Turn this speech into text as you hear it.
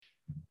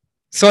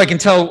So I can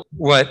tell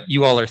what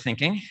you all are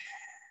thinking,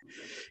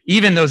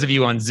 even those of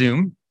you on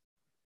Zoom.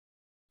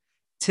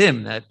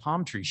 Tim, that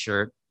palm tree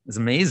shirt is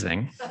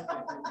amazing.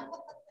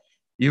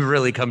 You've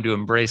really come to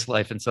embrace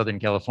life in Southern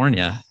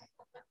California.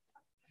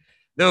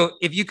 Though,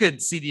 if you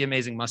could see the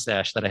amazing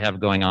mustache that I have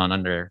going on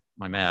under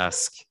my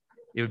mask,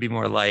 it would be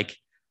more like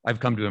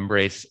I've come to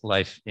embrace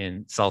life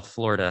in South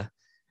Florida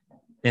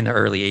in the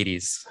early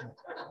 80s.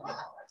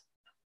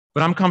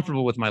 But I'm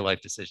comfortable with my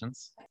life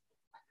decisions,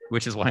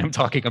 which is why I'm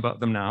talking about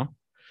them now.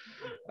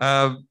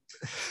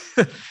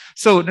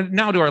 So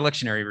now to our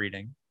lectionary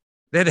reading.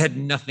 That had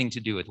nothing to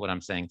do with what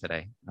I'm saying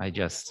today.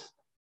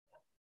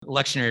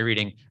 Lectionary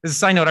reading. As a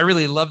side note, I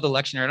really love the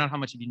lectionary. I don't know how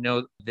much of you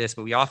know this,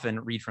 but we often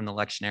read from the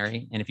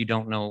lectionary. And if you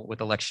don't know what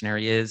the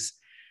lectionary is,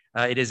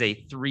 it is a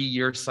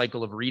 3-year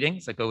cycle of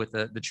readings that go with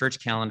the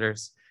church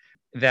calendars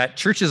that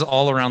churches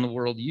all around the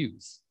world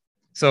use.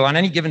 So on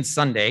any given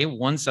Sunday,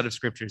 one set of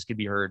scriptures could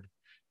be heard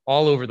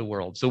all over the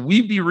world. So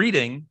we'd be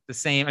reading the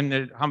same,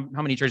 and how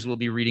many churches will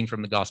be reading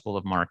from the Gospel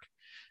of Mark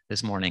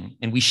this morning?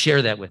 And we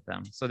share that with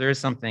them. So there is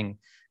something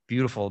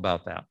beautiful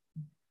about that.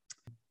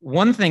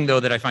 One thing, though,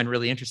 that I find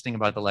really interesting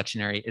about the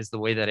lectionary is the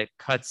way that it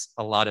cuts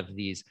a lot of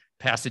these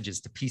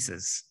passages to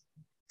pieces,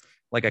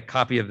 like a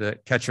copy of The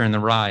Catcher in the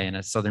Rye in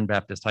a Southern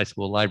Baptist high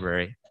school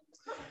library.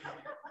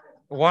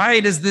 Why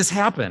does this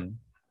happen?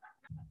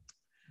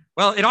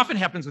 Well, it often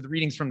happens with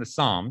readings from the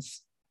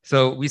Psalms.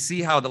 So we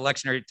see how the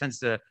lectionary tends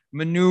to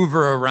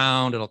maneuver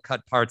around. It'll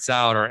cut parts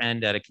out or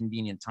end at a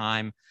convenient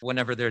time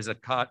whenever there's a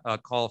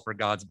call for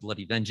God's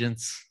bloody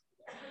vengeance.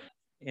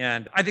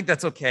 And I think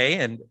that's okay.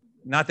 And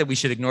not that we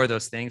should ignore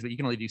those things, but you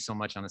can only do so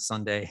much on a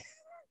Sunday.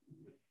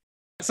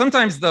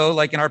 Sometimes, though,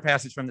 like in our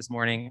passage from this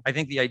morning, I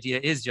think the idea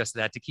is just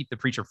that, to keep the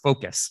preacher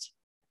focused.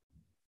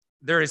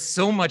 There is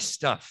so much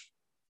stuff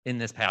in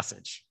this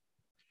passage,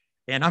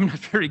 and I'm not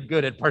very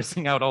good at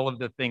parsing out all of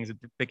the things and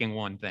picking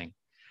one thing.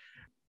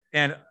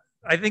 And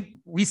I think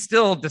we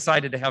still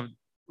decided to have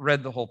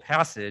read the whole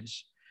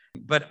passage,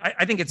 but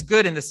I think it's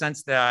good in the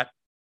sense that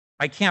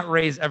I can't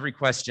raise every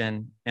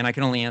question and I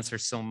can only answer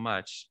so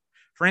much.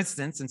 For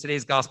instance, in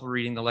today's gospel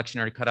reading, the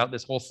lectionary cut out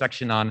this whole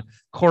section on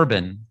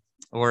Corban,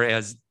 or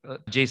as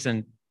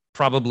Jason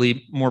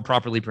probably more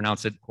properly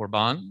pronounced it,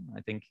 Corban,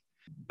 I think.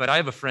 But I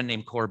have a friend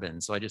named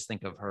Corbin, so I just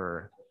think of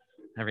her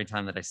every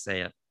time that I say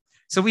it.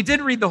 So we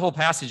did read the whole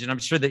passage, and I'm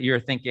sure that you're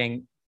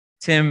thinking,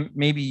 Tim,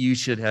 maybe you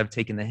should have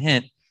taken the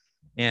hint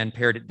and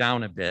pared it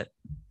down a bit.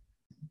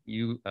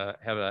 You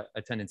have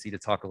a tendency to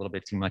talk a little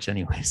bit too much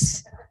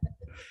anyways.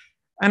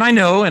 And I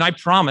know, and I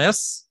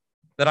promise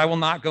that I will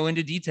not go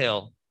into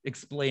detail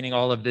explaining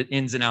all of the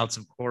ins and outs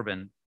of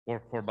Corban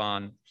or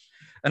Corban.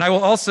 And I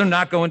will also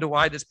not go into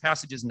why this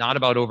passage is not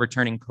about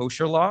overturning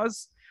kosher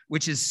laws,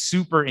 which is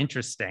super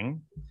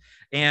interesting,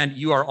 and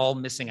you are all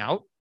missing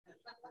out.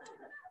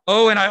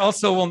 Oh, and I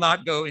also will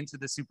not go into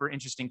the super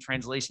interesting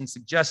translation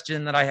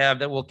suggestion that I have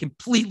that will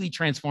completely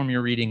transform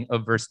your reading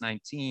of verse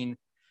 19.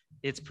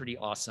 It's pretty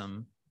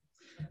awesome.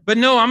 But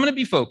no, I'm going to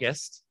be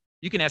focused.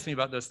 You can ask me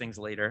about those things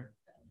later,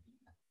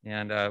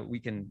 and we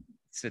can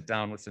sit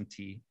down with some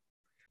tea.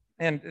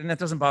 And that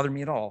doesn't bother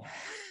me at all.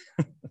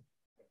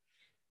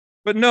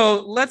 But no,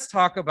 let's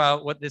talk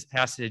about what this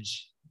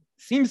passage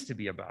seems to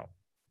be about.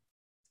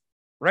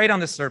 Right on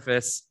the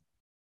surface,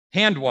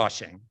 hand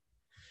washing.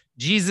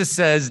 Jesus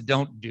says,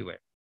 don't do it.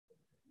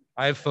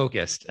 I've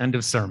focused. End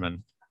of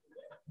sermon.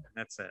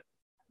 That's it.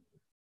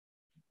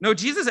 No,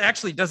 Jesus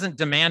actually doesn't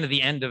demand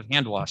the end of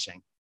hand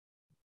washing.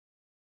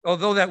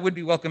 Although that would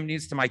be welcome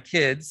news to my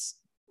kids.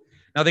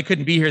 Now, they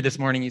couldn't be here this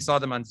morning. You saw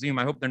them on Zoom.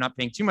 I hope they're not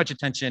paying too much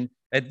attention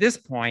at this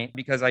point,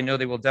 because I know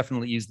they will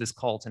definitely use this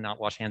call to not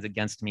wash hands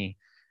against me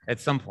at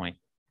some point.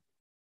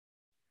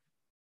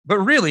 But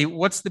really,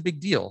 what's the big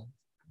deal?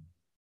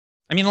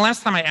 I mean, the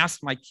last time I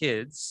asked my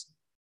kids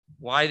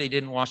why they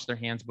didn't wash their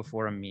hands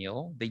before a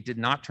meal, they did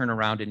not turn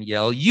around and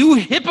yell, "You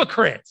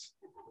hypocrite!"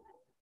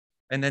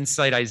 and then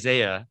cite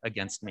Isaiah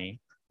against me.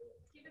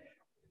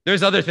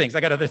 There's other things.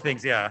 I got other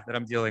things, that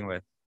I'm dealing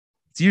with.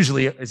 It's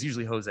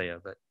usually Hosea,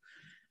 but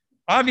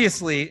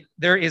obviously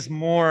there is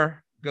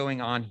more going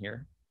on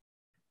here.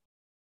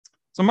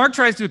 So Mark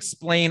tries to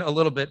explain a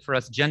little bit for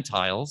us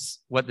Gentiles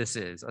what this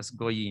is, us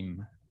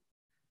goyim,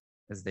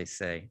 as they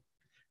say.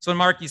 So in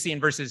Mark, you see in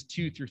verses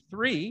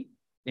 2-3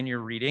 in your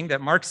reading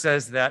that Mark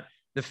says that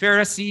the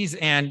Pharisees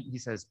and, he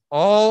says,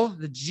 all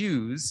the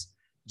Jews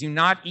do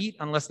not eat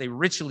unless they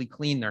ritually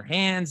clean their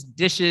hands,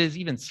 dishes,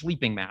 even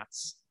sleeping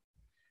mats,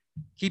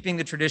 keeping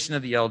the tradition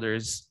of the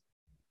elders.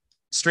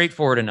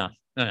 Straightforward enough.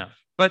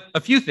 But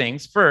a few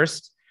things.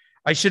 First,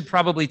 I should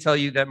probably tell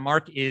you that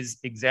Mark is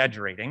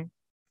exaggerating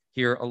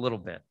here a little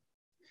bit.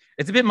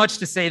 It's a bit much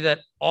to say that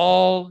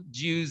all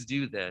Jews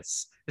do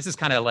this. This is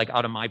kind of like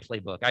out of my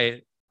playbook.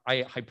 I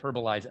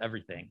hyperbolize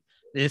everything.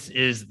 This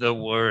is the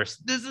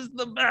worst. This is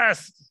the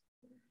best.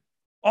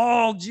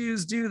 All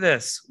Jews do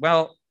this.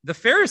 Well, the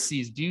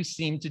Pharisees do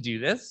seem to do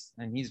this,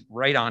 and he's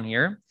right on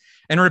here.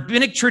 And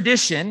rabbinic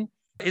tradition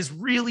is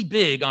really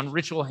big on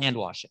ritual hand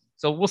washing.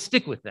 So we'll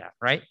stick with that,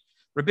 right?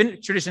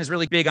 Rabbinic tradition is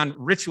really big on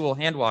ritual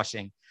hand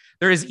washing.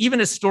 There is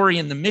even a story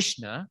in the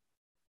Mishnah,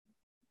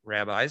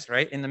 rabbis,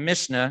 right? In the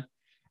Mishnah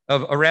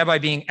of a rabbi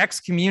being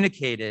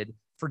excommunicated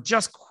for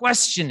just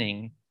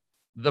questioning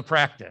the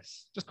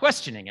practice, just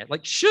questioning it.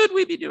 Like, should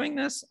we be doing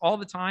this all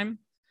the time?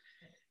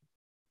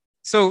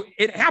 So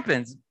it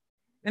happens.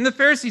 And the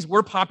Pharisees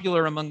were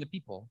popular among the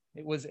people.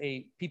 It was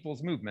a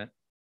people's movement.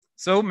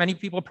 So many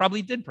people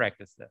probably did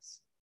practice this.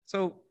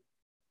 So,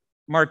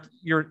 Mark,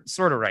 you're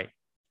sort of right.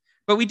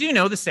 But we do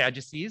know the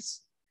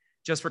Sadducees.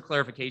 Just for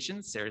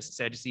clarification,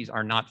 Sadducees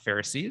are not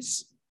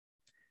Pharisees.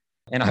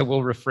 And I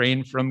will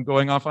refrain from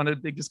going off on a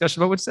big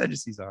discussion about what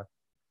Sadducees are.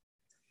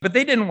 But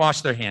they didn't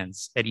wash their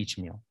hands at each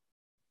meal.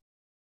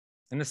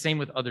 And the same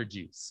with other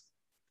Jews.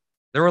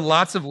 There were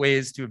lots of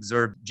ways to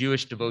observe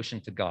Jewish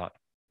devotion to God,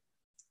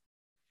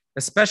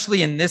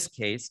 especially in this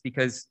case,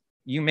 because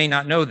you may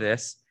not know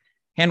this,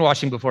 hand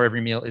washing before every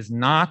meal is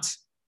not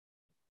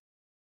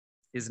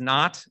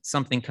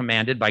something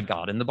commanded by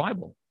God in the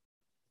Bible.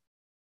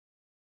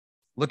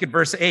 Look at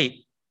verse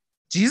 8.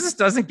 Jesus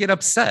doesn't get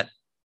upset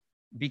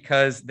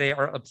because they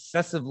are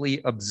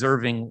obsessively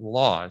observing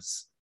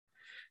laws,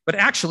 but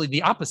actually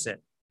the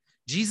opposite.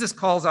 Jesus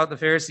calls out the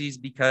Pharisees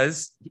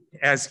because,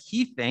 as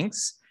he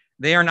thinks,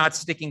 they are not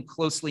sticking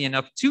closely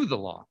enough to the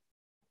law,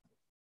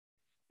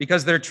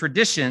 because their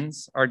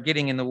traditions are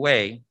getting in the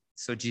way,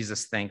 so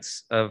Jesus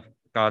thinks, of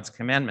God's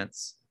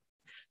commandments.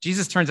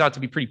 Jesus turns out to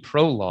be pretty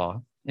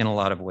pro-law in a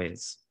lot of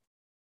ways.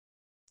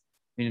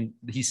 I mean,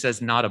 he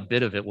says not a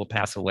bit of it will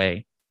pass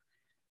away.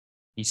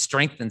 He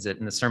strengthens it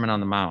in the Sermon on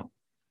the Mount.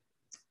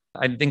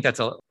 I think that's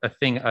a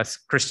thing us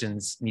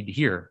Christians need to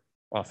hear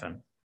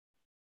often.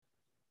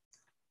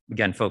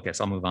 Again, focus,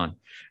 I'll move on.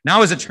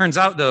 Now, as it turns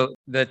out, though,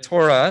 the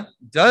Torah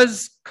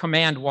does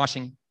command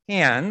washing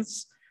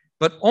hands,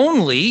 but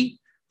only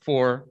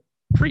for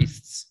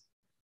priests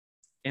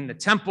in the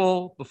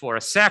temple, before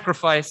a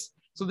sacrifice.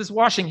 So this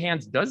washing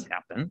hands does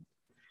happen,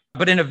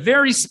 but in a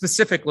very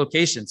specific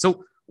location.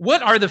 So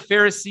what are the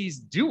Pharisees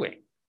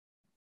doing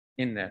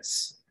in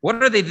this?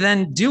 What are they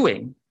then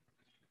doing?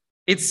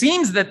 It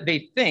seems that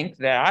they think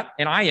that,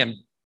 and I am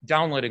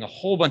downloading a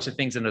whole bunch of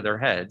things into their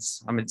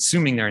heads. I'm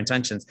assuming their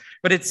intentions,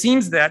 but it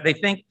seems that they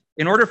think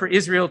in order for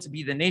Israel to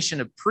be the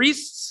nation of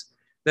priests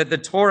that the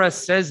Torah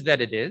says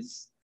that it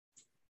is,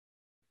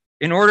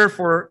 in order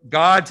for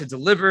God to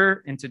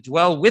deliver and to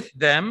dwell with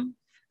them,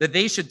 that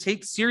they should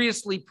take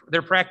seriously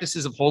their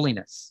practices of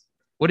holiness.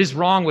 What is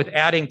wrong with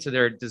adding to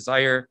their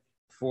desire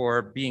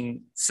for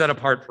being set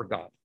apart for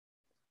God?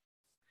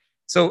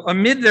 So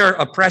amid the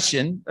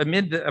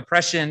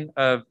oppression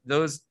of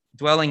those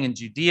dwelling in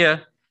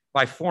Judea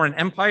by foreign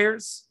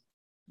empires,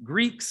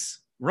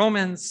 Greeks,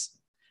 Romans,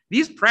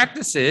 these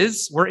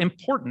practices were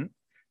important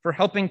for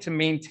helping to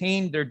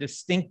maintain their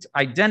distinct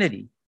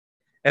identity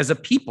as a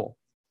people.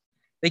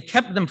 They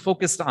kept them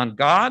focused on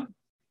God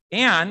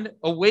and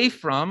away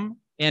from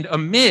and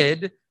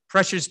amid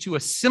pressures to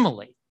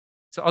assimilate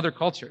to other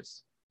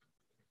cultures.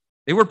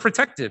 They were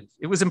protective.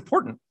 It was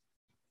important.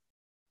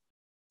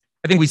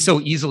 I think we so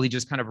easily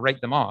just kind of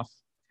write them off,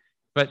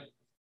 but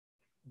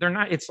they're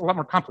not. It's a lot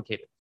more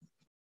complicated.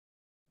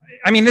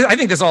 I mean, I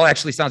think this all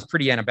actually sounds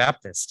pretty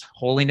Anabaptist.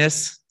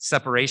 Holiness,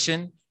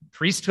 separation,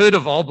 priesthood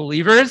of all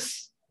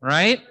believers,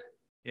 right?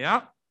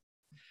 Yeah.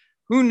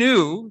 Who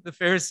knew the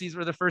Pharisees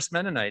were the first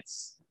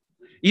Mennonites?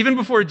 Even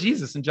before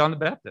Jesus and John the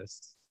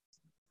Baptist.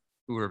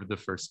 Who were the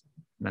first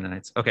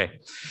Mennonites?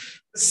 Okay.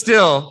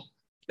 Still,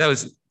 that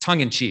was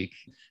tongue in cheek.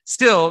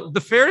 Still,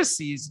 the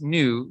Pharisees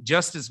knew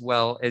just as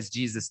well as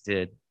Jesus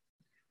did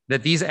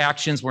that these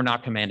actions were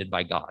not commanded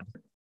by God.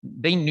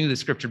 They knew the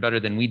scripture better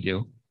than we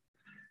do.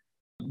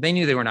 They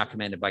knew they were not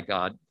commanded by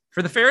God.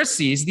 For the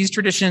Pharisees, these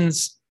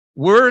traditions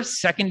were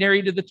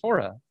secondary to the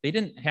Torah. They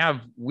didn't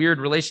have weird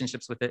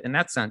relationships with it in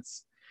that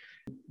sense.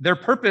 Their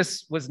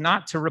purpose was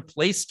not to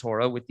replace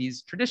Torah with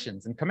these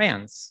traditions and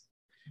commands,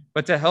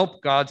 but to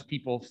help God's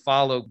people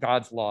follow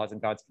God's laws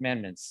and God's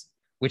commandments,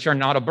 which are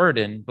not a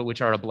burden, but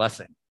which are a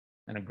blessing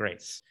and a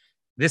grace.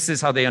 This is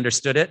how they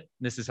understood it.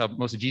 This is how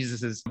most of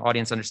Jesus's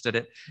audience understood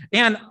it.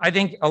 And I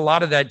think a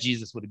lot of that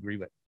Jesus would agree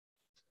with.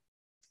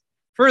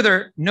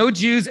 Further, no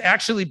Jews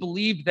actually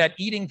believed that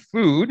eating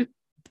food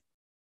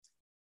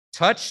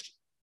touched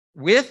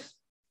with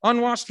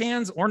unwashed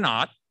hands or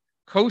not,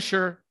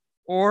 kosher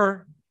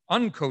or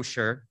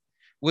unkosher,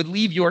 would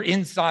leave your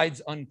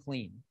insides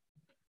unclean.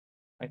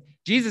 Right?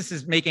 Jesus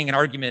is making an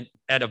argument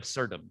ad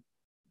absurdum.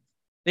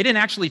 They didn't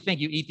actually think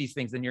you eat these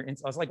things in your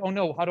insides. I was like, oh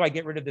no, how do I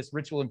get rid of this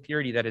ritual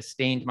impurity that has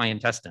stained my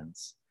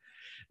intestines?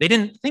 They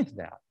didn't think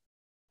that,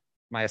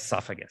 my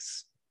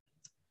esophagus.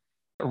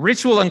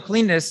 Ritual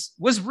uncleanness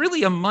was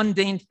really a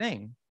mundane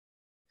thing.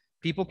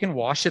 People can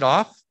wash it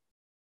off.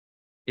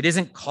 It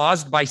isn't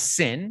caused by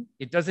sin.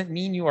 It doesn't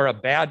mean you are a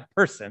bad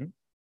person.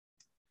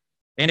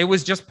 And it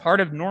was just part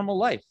of normal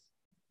life.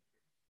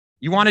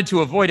 You wanted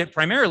to avoid it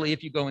primarily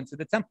if you go into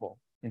the temple,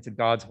 into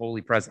God's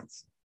holy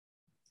presence.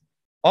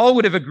 All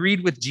would have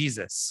agreed with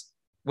Jesus.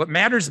 What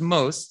matters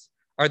most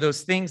are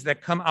those things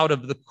that come out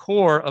of the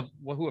core of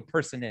who a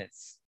person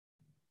is.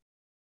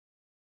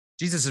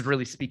 Jesus is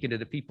really speaking to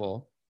the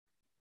people.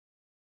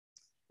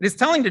 It is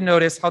telling to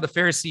notice how the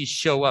Pharisees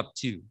show up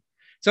too.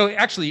 So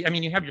actually, I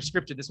mean, you have your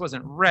scripture. This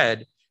wasn't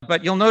read,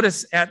 but you'll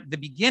notice at the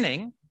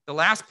beginning, the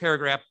last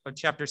paragraph of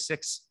chapter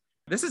 6,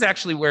 this is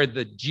actually where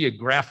the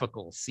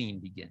geographical scene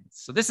begins.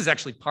 So this is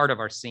actually part of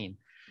our scene.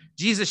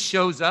 Jesus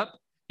shows up.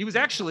 He was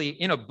actually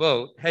in a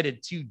boat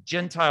headed to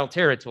Gentile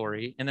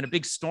territory, and then a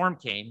big storm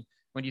came.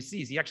 When you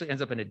see, he actually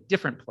ends up in a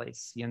different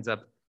place. He ends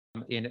up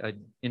in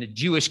a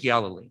Jewish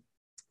Galilee,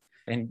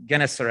 in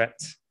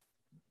Gennesaret.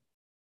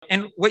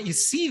 And what you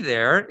see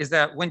there is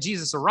that when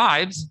Jesus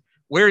arrives,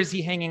 where is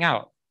he hanging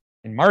out?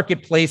 In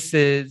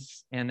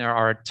marketplaces, and there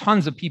are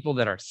tons of people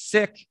that are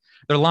sick.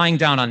 They're lying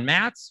down on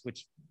mats,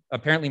 which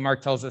apparently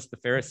Mark tells us the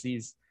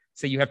Pharisees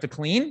say you have to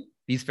clean.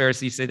 These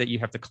Pharisees say that you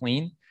have to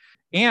clean.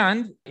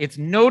 And it's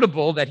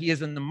notable that he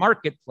is in the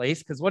marketplace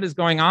because what is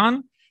going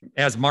on,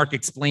 as Mark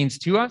explains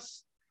to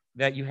us,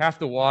 that you have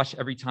to wash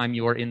every time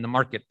you are in the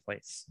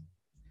marketplace.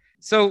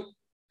 So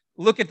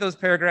look at those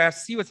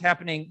paragraphs, see what's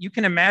happening. You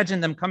can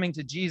imagine them coming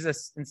to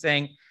Jesus and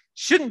saying,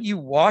 shouldn't you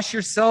wash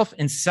yourself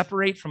and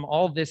separate from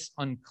all this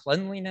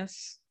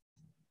uncleanliness?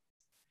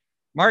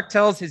 Mark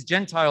tells his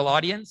Gentile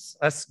audience,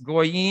 us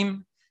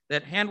Goyim,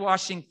 that hand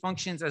washing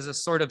functions as a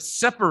sort of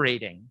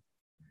separating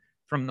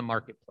from the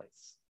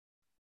marketplace.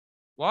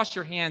 Wash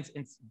your hands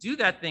and do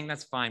that thing,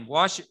 that's fine.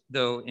 Wash it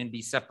though and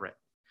be separate.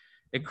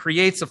 It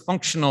creates a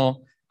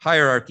functional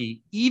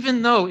hierarchy,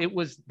 even though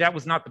that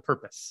was not the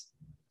purpose.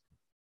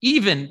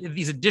 Even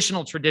these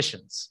additional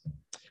traditions,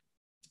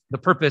 the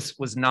purpose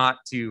was not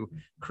to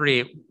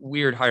create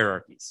weird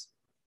hierarchies.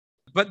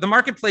 But the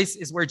marketplace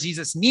is where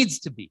Jesus needs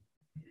to be,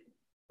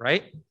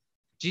 right?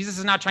 Jesus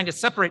is not trying to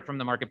separate from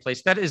the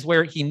marketplace. That is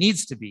where he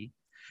needs to be.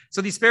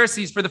 So these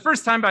Pharisees, for the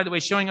first time, by the way,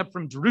 showing up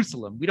from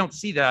Jerusalem, we don't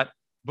see that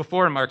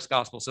before in Mark's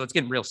gospel. So it's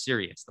getting real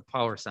serious, the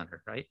power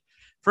center, right?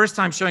 First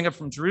time showing up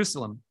from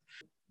Jerusalem,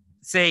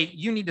 say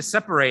you need to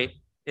separate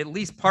at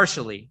least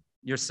partially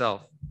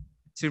yourself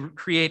to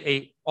create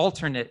an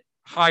alternate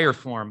higher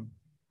form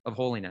of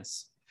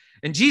holiness.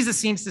 And Jesus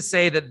seems to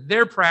say that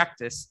their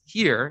practice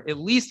here, at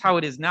least how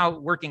it is now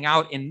working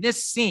out in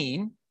this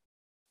scene,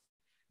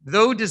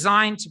 though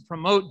designed to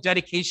promote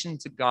dedication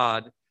to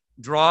God,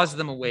 draws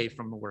them away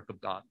from the work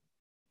of God.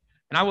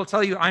 And I will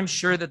tell you, I'm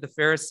sure that the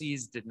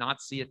Pharisees did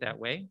not see it that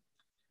way.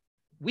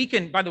 We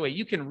can, by the way,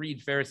 you can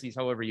read Pharisees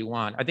however you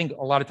want. I think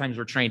a lot of times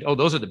we're trained, oh,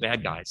 those are the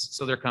bad guys.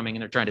 So they're coming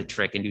and they're trying to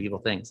trick and do evil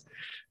things.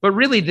 But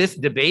really, this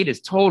debate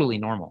is totally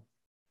normal.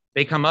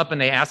 They come up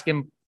and they ask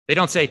him, they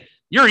don't say,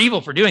 you're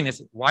evil for doing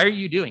this. Why are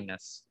you doing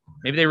this?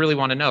 Maybe they really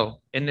want to know.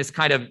 In this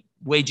kind of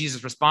way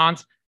Jesus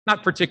responds,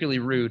 not particularly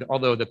rude,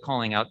 although the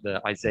calling out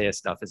the Isaiah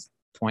stuff is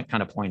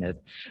kind of pointed.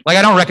 Like,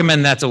 I don't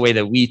recommend that's a way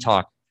that we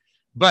talk.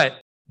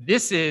 But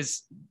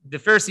the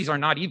Pharisees are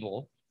not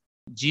evil.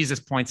 Jesus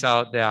points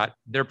out that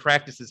their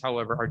practices,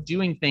 however, are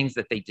doing things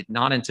that they did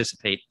not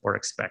anticipate or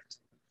expect.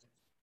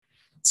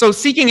 So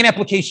seeking an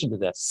application to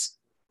this,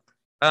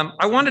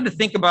 I wanted to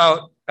think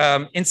about,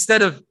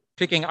 instead of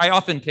picking, I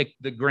often pick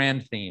the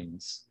grand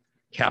themes: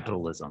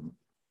 capitalism,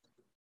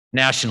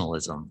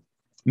 nationalism,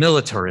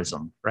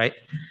 militarism, right?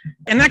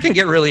 And that can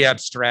get really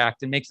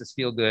abstract and makes us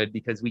feel good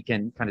because we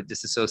can kind of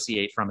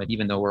disassociate from it,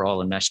 even though we're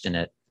all enmeshed in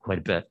it quite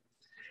a bit.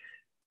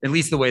 At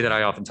least the way that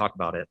I often talk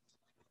about it.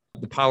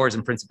 The powers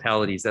and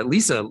principalities that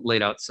Lisa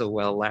laid out so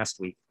well last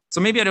week. So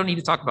maybe I don't need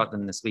to talk about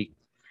them this week.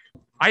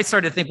 I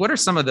started to think, what are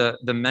some of the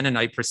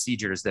Mennonite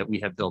procedures that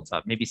we have built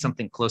up? Maybe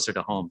something closer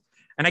to home.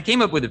 And I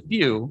came up with a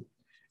few,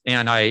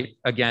 and I,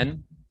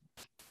 again,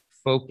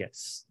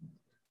 focus.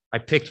 I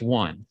picked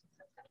one,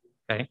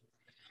 okay?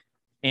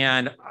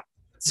 And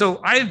so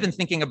I've been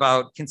thinking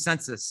about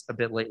consensus a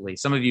bit lately.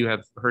 Some of you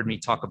have heard me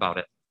talk about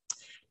it.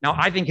 Now,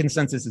 I think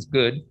consensus is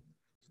good.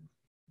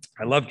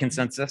 I love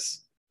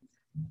consensus.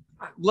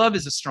 Love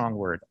is a strong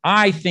word.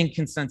 I think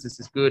consensus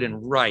is good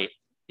and right.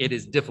 It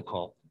is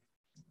difficult,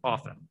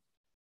 often.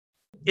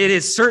 It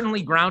is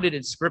certainly grounded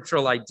in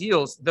scriptural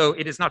ideals, though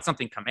it is not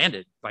something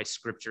commanded by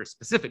scripture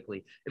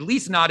specifically, at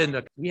least not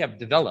we have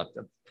developed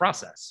a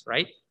process,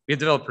 right? We have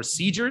developed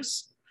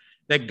procedures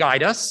that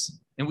guide us,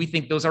 and we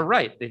think those are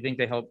right.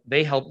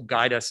 They help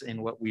guide us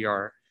in what we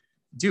are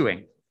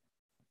doing.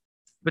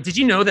 But did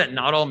you know that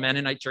not all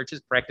Mennonite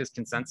churches practice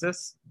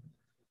consensus?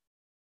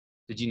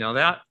 Did you know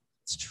that?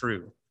 It's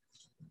true.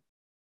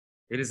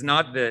 It is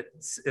not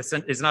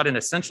an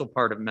essential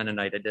part of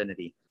Mennonite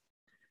identity.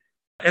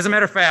 As a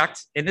matter of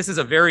fact, and this is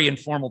a very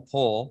informal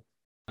poll,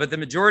 but the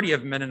majority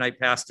of Mennonite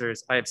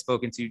pastors I have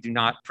spoken to do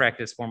not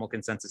practice formal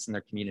consensus in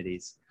their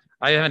communities.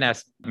 I haven't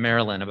asked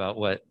Marilyn about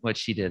what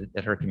she did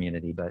at her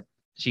community, but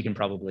she can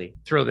probably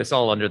throw this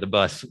all under the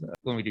bus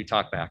when we do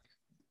talk back.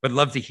 Would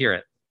love to hear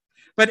it.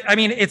 But I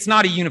mean, it's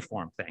not a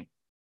uniform thing.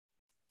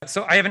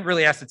 So I haven't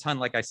really asked a ton,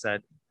 like I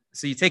said.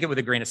 So you take it with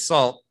a grain of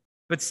salt,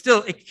 but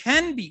still it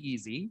can be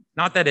easy,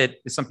 not that it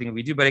is something that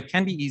we do, but it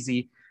can be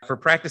easy for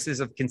practices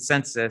of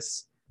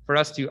consensus for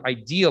us to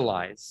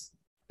idealize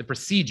the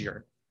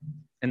procedure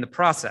and the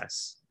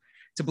process,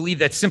 to believe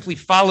that simply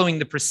following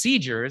the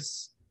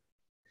procedures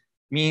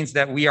means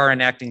that we are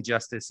enacting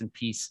justice and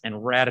peace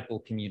and radical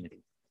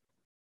community.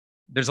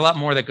 there's a lot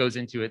more that goes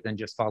into it than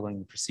just following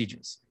the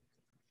procedures.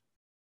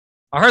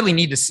 I hardly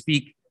need to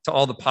speak to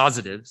all the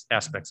positive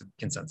aspects of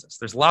consensus.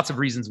 There's lots of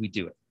reasons we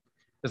do it.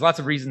 There's lots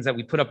of reasons that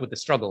we put up with the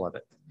struggle of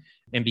it,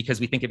 and because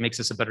we think it makes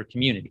us a better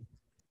community.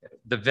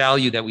 The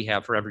value that we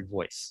have for every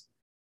voice.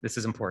 This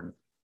is important.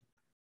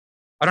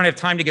 I don't have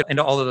time to get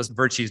into all of those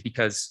virtues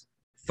because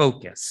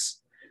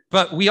focus,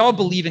 but we all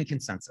believe in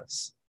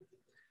consensus.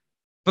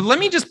 But let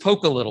me just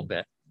poke a little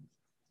bit,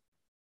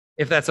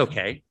 if that's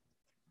okay.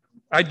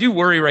 I do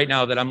worry right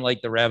now that I'm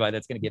like the rabbi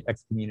that's going to get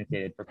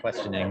excommunicated for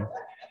questioning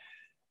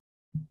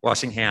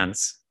washing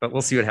hands, but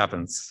we'll see what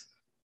happens.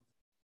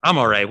 I'm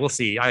all right. We'll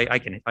see. I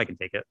can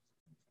take it.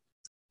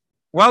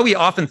 While we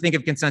often think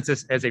of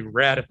consensus as a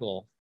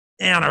radical,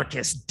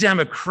 anarchist,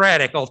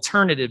 democratic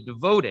alternative to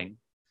voting,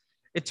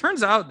 it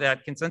turns out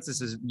that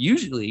consensus is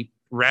usually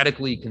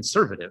radically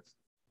conservative.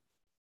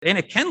 And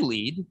it can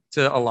lead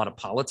to a lot of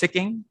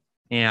politicking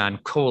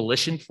and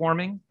coalition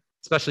forming,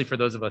 especially for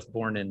those of us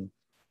born in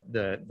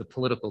the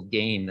political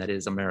game that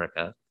is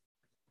America.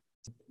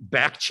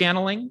 Back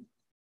channeling,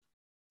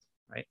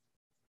 right?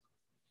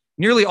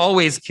 Nearly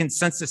always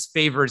consensus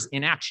favors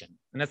inaction,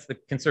 and that's the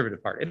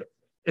conservative part.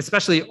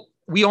 Especially,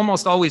 we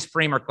almost always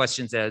frame our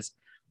questions as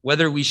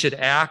whether we should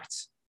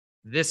act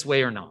this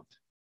way or not,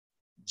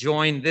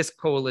 join this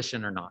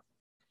coalition or not.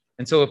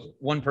 And so if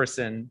one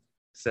person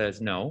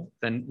says no,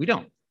 then we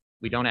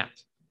don't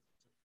act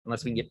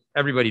unless we can get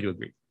everybody to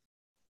agree.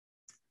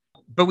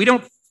 But we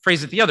don't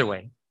phrase it the other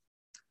way,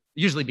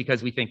 usually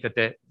because we think that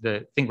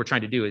the thing we're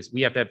trying to do is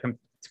we have to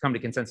come to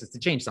consensus to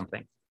change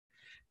something.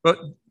 But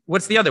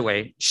what's the other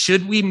way?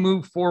 Should we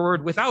move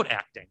forward without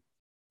acting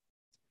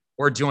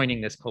or joining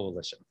this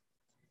coalition?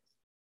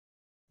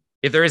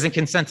 If there isn't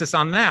consensus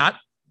on that,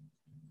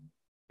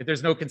 if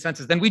there's no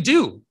consensus, then we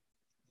do,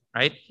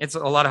 right? It's a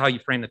lot of how you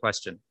frame the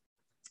question.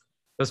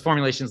 Those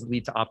formulations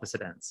lead to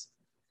opposite ends.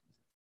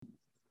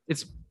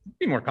 It's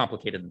more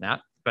complicated than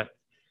that, but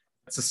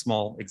that's a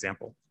small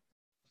example.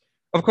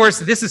 Of course,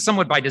 this is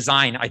somewhat by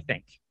design, I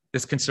think,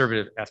 this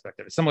conservative aspect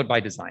of it, somewhat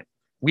by design.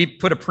 We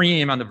put a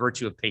premium on the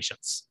virtue of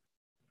patience,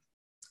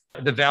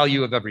 the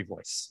value of every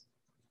voice.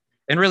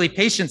 And really,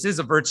 patience is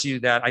a virtue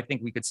that I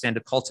think we could stand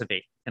to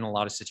cultivate in a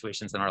lot of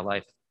situations in our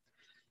life.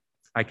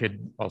 I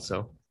could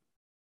also,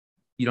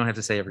 you don't have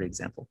to say every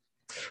example,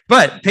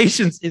 but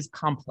patience is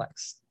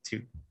complex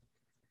too.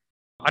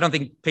 I don't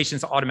think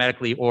patience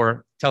automatically,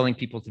 or telling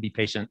people to be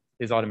patient,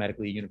 is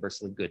automatically a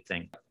universally good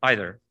thing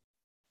either.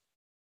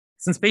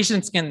 Since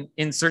patience can,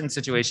 in certain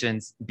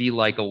situations, be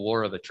like a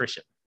war of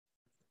attrition.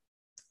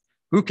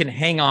 Who can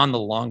hang on the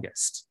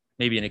longest?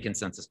 Maybe in a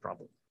consensus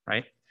problem,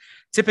 right?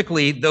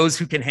 Typically, those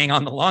who can hang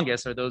on the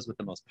longest are those with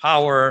the most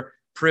power,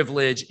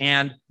 privilege,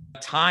 and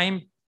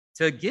time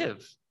to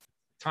give,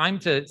 time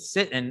to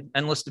sit in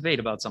endless debate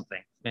about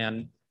something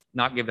and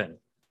not give in.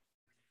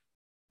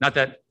 Not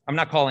that I'm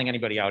not calling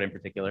anybody out in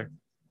particular.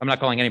 I'm not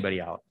calling anybody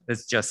out.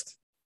 It's just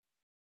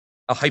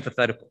a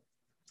hypothetical.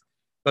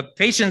 But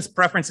patience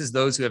preferences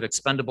those who have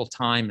expendable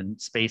time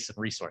and space and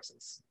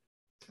resources.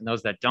 And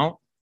those that don't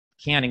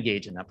can't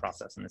engage in that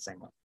process in the same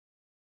way.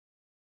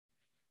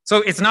 So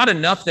it's not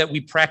enough that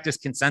we practice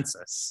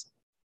consensus.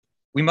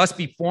 We must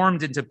be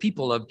formed into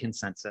people of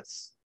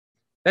consensus.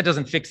 That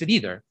doesn't fix it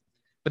either,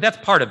 but that's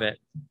part of it.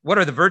 What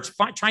are the virtues?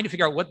 Trying to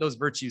figure out what those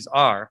virtues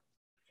are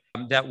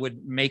that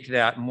would make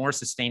that more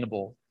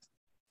sustainable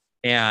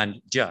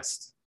and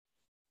just.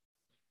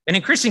 And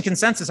in Christian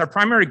consensus, our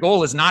primary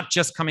goal is not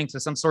just coming to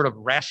some sort of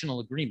rational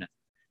agreement.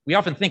 We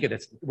often think of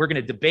this, we're going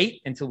to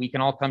debate until we can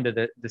all come to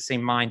the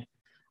same mind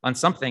on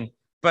something.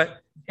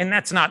 And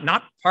that's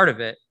not part of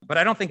it, but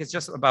I don't think it's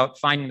just about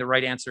finding the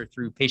right answer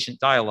through patient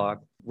dialogue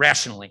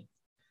rationally.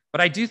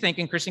 But I do think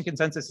in Christian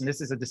consensus, and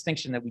this is a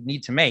distinction that we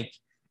need to make,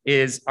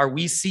 is are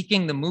we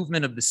seeking the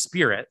movement of the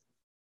Spirit?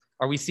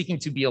 Are we seeking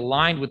to be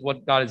aligned with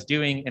what God is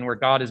doing and where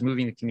God is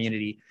moving the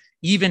community,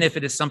 even if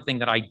it is something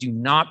that I do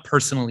not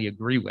personally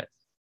agree with?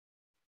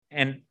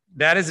 And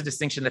that is a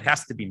distinction that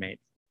has to be made.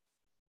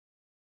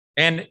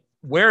 And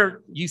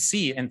where you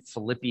see in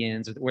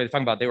Philippians, where they're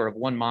talking about they were of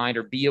one mind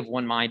or be of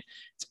one mind,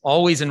 it's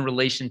always in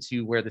relation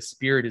to where the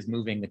Spirit is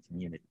moving the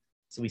community.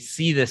 So we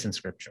see this in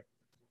Scripture.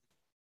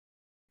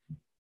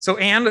 So,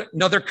 and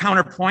another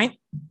counterpoint,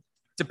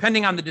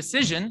 depending on the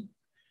decision,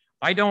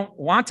 I don't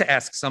want to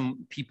ask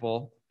some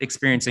people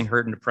experiencing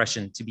hurt and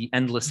depression to be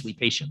endlessly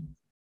patient.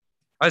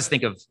 I just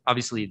think of,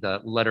 obviously, the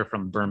letter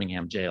from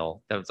Birmingham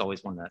jail. That was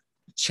always one that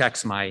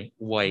checks my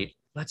white,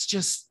 let's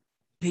just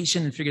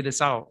patient and figure this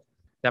out,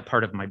 that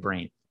part of my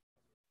brain,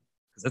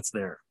 because it's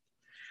there.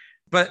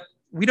 But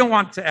we don't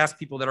want to ask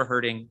people that are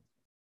hurting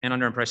and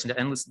under oppression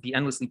to be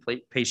endlessly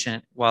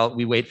patient while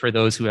we wait for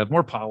those who have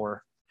more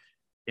power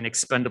and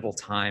expendable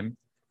time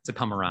to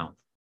come around.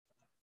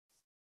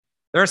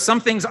 There are some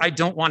things I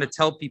don't want to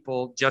tell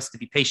people just to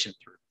be patient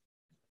through,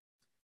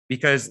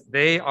 because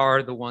they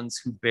are the ones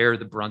who bear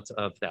the brunt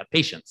of that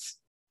patience.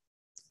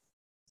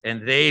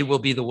 And they will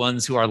be the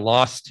ones who are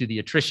lost to the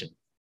attrition.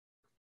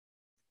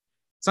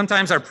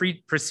 Sometimes our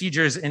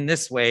procedures in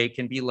this way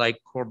can be like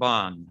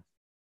korban,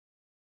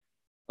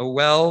 a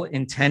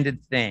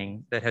well-intended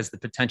thing that has the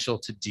potential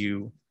to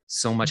do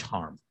so much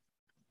harm.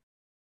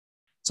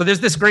 So there's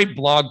this great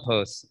blog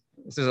post.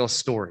 This is a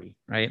story,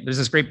 right? There's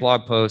this great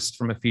blog post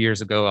from a few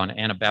years ago on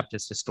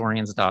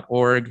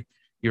AnabaptistHistorians.org.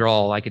 You're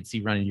all, I could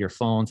see running to your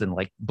phones and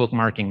like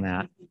bookmarking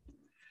that,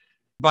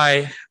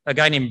 by a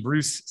guy named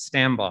Bruce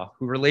Stambaugh,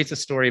 who relates a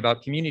story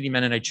about Community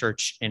Mennonite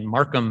Church in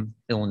Markham,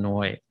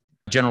 Illinois,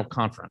 General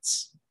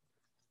Conference.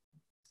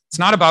 It's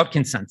not about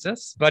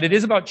consensus, but it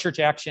is about church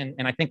action,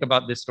 and I think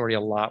about this story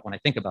a lot when I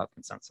think about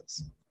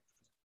consensus.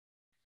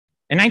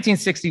 In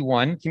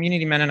 1961,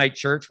 Community Mennonite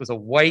Church was a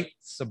white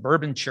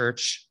suburban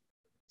church,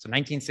 so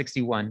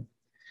 1961,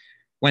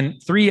 when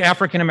 3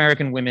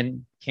 African-American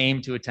women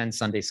came to attend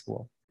Sunday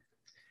school.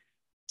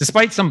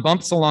 Despite some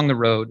bumps along the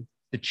road,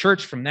 the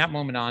church from that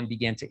moment on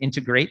began to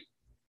integrate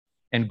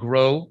and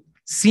grow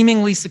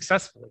seemingly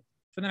successfully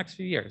for the next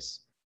few years.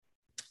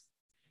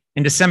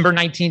 In December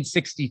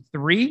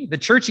 1963, the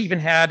church even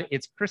had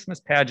its Christmas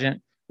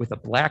pageant with a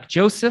black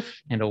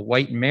Joseph and a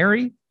white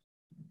Mary.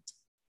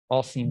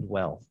 All seemed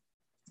well.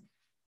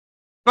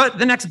 But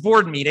the next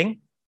board meeting,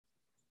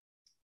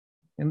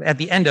 and at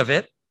the end of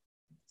it,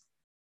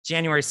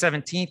 January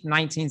 17th,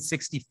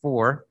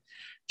 1964,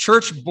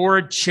 church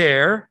board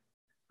chair,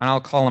 and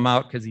I'll call him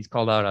out because he's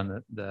called out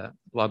on the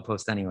blog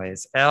post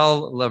anyways,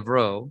 Al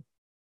Lavro,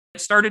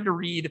 started to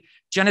read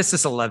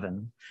Genesis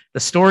 11, the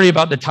story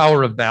about the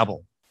Tower of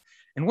Babel.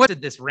 And what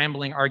did this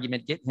rambling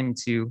argument get him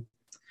to?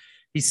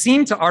 He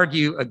seemed to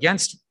argue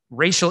against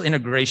racial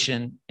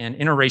integration and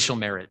interracial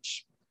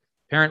marriage.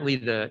 Apparently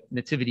the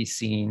nativity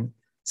scene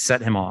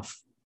set him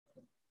off.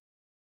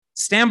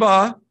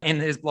 Stambaugh, in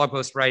his blog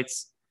post,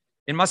 writes,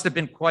 "It must have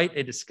been quite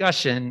a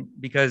discussion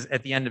because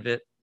at the end of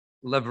it,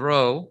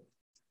 Lavro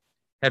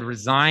had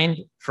resigned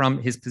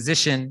from his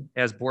position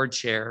as board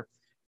chair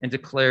and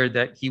declared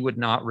that he would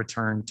not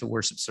return to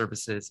worship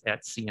services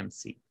at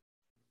CMC.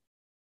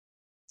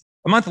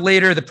 A month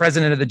later, the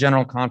president of the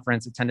General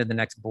Conference attended the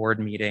next board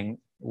meeting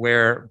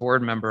where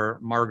board member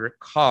Margaret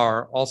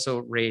Carr also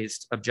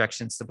raised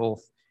objections to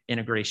both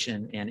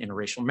integration and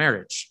interracial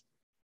marriage.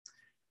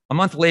 A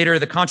month later,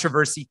 the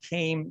controversy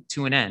came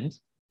to an end.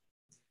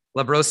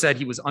 Lavro said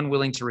he was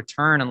unwilling to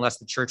return unless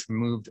the church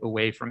moved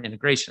away from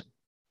integration.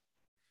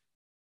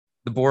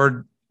 The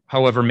board,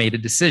 however, made a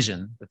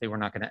decision that they were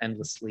not going to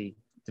endlessly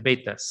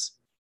debate this.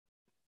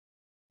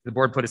 The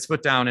board put its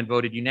foot down and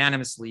voted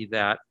unanimously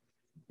that,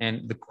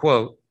 and the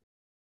quote,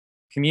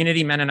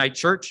 Community Mennonite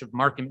Church of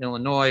Markham,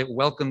 Illinois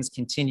welcomes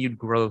continued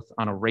growth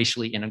on a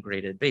racially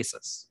integrated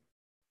basis.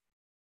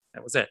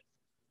 That was it.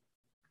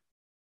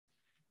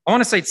 I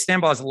want to cite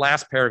Stambaugh's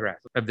last paragraph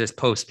of this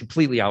post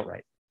completely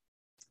outright.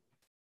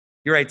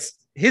 He writes,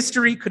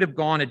 history could have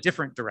gone a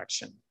different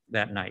direction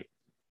that night.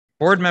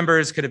 Board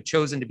members could have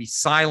chosen to be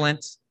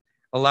silent,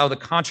 allow the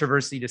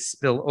controversy to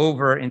spill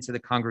over into the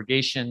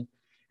congregation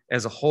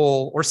as a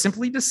whole, or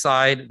simply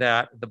decide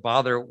that the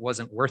bother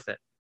wasn't worth it.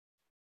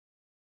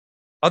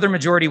 Other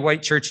majority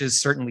white churches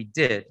certainly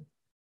did,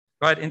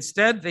 but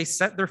instead they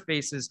set their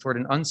faces toward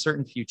an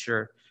uncertain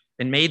future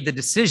and made the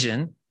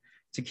decision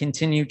to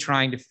continue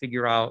trying to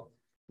figure out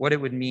what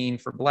it would mean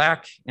for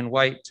Black and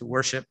white to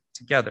worship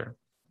together.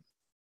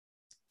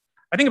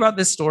 I think about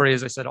this story,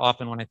 as I said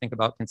often when I think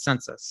about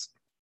consensus.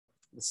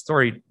 The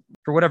story,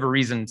 for whatever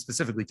reason,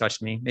 specifically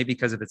touched me, maybe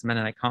because of its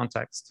Mennonite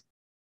context.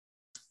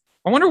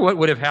 I wonder what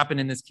would have happened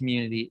in this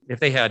community if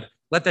they had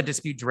let that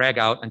dispute drag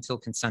out until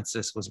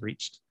consensus was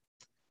reached,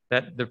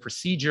 that the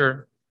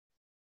procedure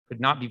could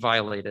not be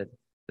violated,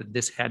 that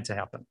this had to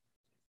happen.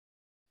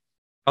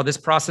 How this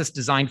process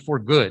designed for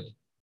good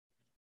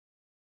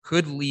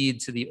could lead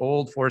to the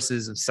old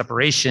forces of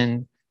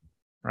separation,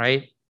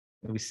 right?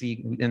 We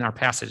see in our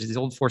passage, these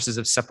old forces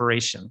of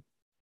separation,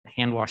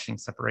 hand-washing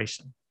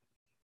separation,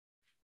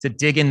 to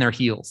dig in their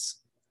heels.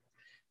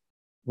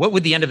 What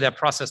would the end of that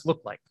process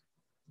look like?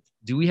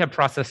 Do we have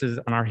processes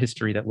on our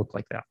history that look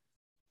like that?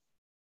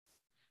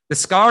 The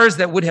scars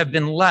that would have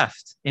been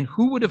left, and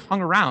who would have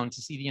hung around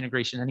to see the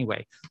integration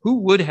anyway? Who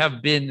would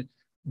have been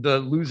the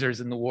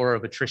losers in the war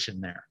of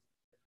attrition there?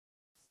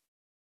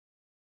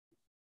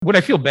 What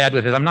I feel bad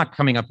with is I'm not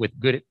coming up with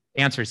good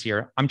answers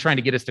here. I'm trying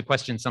to get us to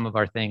question some of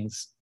our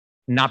things,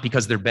 not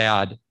because they're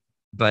bad,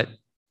 but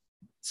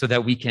so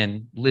that we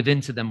can live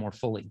into them more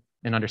fully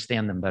and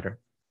understand them better.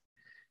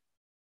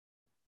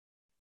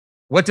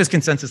 What does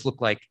consensus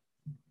look like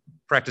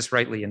practiced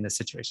rightly in this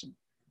situation?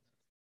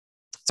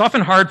 It's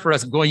often hard for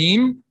us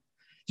goyim. Do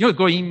you know what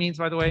goyim means,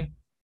 by the way?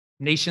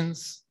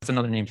 Nations. It's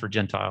another name for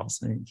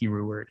Gentiles, a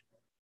Hebrew word.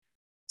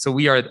 So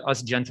we are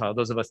us Gentiles,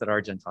 those of us that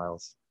are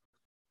Gentiles.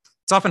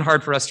 It's often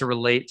hard for us to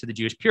relate to the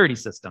Jewish purity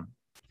system.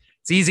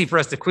 It's easy for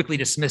us to quickly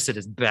dismiss it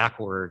as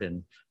backward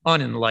and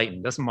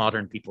unenlightened. Us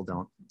modern people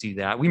don't do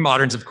that. We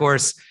moderns, of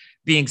course,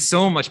 being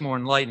so much more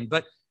enlightened,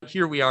 but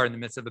here we are in the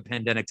midst of a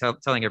pandemic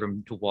telling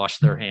everyone to wash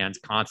their hands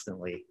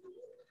constantly,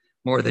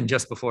 more than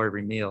just before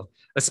every meal,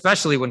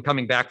 especially when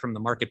coming back from the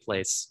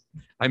marketplace.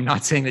 I'm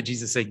not saying that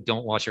Jesus said,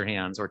 don't wash your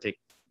hands or take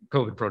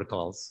COVID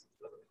protocols.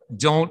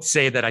 Don't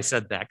say that I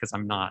said that, because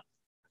I'm not.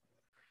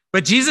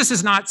 But Jesus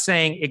is not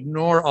saying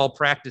ignore all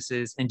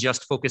practices and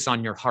just focus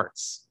on your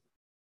hearts.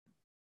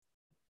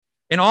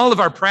 In all of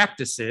our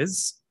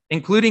practices,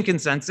 including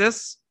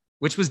consensus,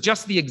 which was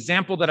just the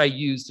example that I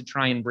used to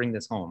try and bring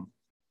this home,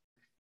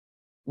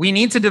 we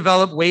need to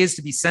develop ways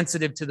to be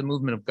sensitive to the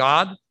movement of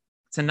God,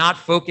 to not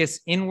focus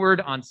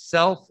inward on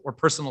self or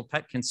personal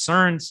pet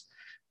concerns,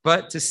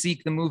 but to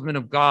seek the movement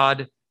of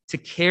God, to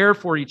care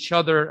for each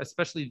other,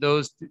 especially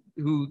those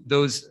who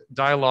those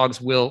dialogues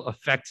will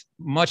affect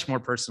much more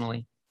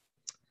personally,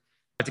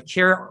 to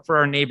care for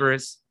our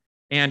neighbors,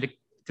 and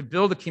to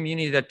build a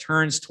community that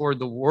turns toward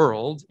the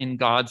world in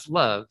God's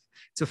love,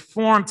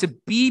 to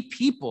be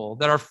people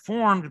that are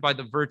formed by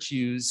the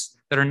virtues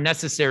that are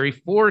necessary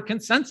for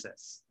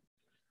consensus.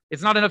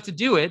 It's not enough to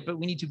do it, but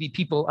we need to be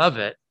people of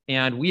it.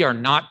 And we are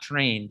not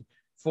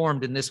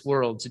formed in this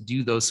world to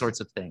do those sorts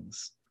of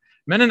things.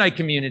 Mennonite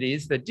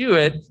communities that do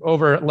it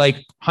over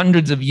like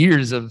hundreds of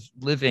years of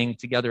living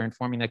together and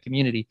forming that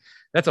community,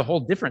 that's a whole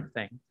different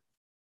thing.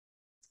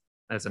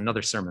 That's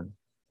another sermon.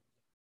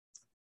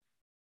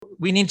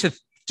 We need to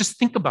just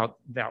think about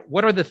that.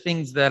 What are the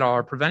things that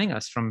are preventing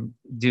us from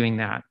doing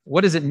that?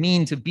 What does it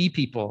mean to be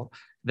people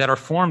that are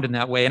formed in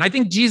that way? And I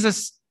think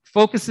Jesus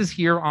focuses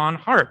here on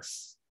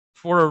hearts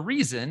for a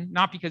reason,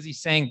 not because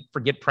he's saying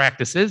forget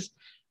practices,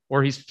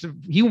 or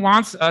he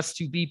wants us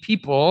to be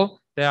people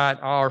that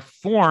are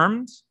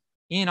formed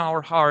in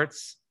our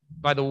hearts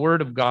by the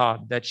word of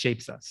God that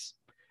shapes us.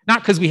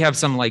 Not because we have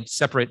some like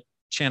separate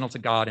channel to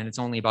God and it's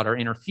only about our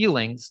inner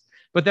feelings,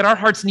 but that our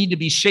hearts need to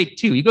be shaped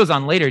too. He goes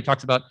on later, he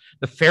talks about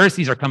the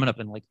Pharisees are coming up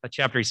in like a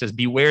chapter. He says,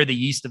 beware the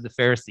yeast of the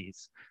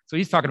Pharisees. So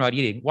he's talking about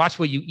eating. Watch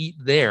what you eat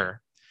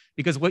there,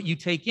 because what you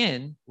take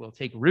in will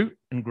take root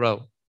and grow.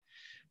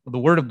 Well, the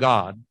word of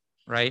God,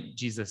 right?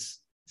 Jesus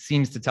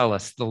seems to tell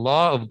us the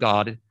law of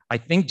God, I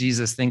think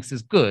Jesus thinks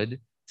is good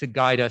to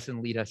guide us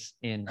and lead us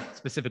in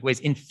specific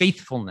ways, in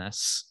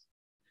faithfulness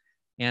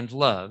and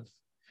love.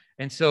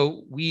 And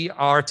so we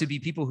are to be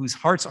people whose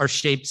hearts are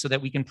shaped so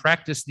that we can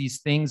practice these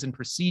things and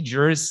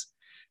procedures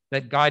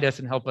that guide us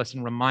and help us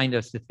and remind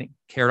us to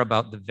care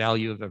about the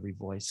value of every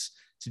voice,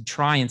 to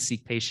try and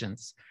seek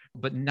patience,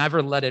 but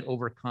never let it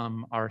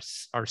overcome our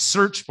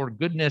search for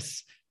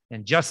goodness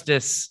and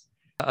justice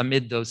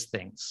amid those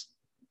things.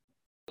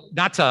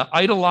 Not to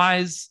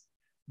idolize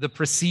the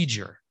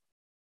procedure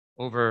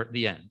over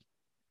the end.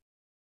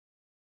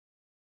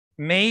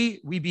 May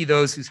we be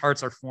those whose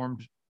hearts are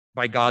formed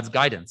by God's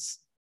guidance,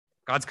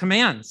 God's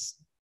commands,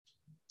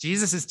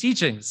 Jesus'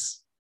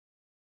 teachings,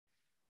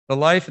 the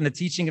life and the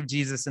teaching of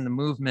Jesus and the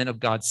movement of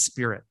God's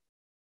Spirit,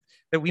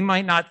 that we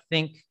might not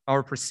think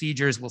our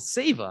procedures will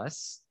save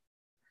us,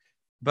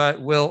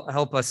 but will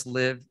help us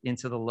live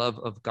into the love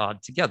of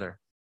God together.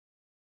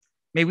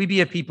 May we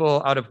be a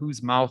people out of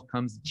whose mouth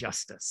comes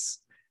justice,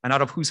 and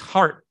out of whose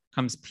heart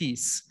comes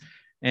peace,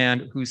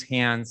 and whose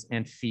hands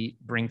and feet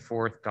bring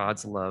forth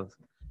God's love,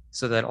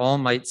 so that all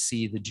might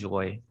see the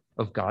joy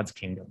of God's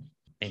kingdom.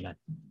 Amen.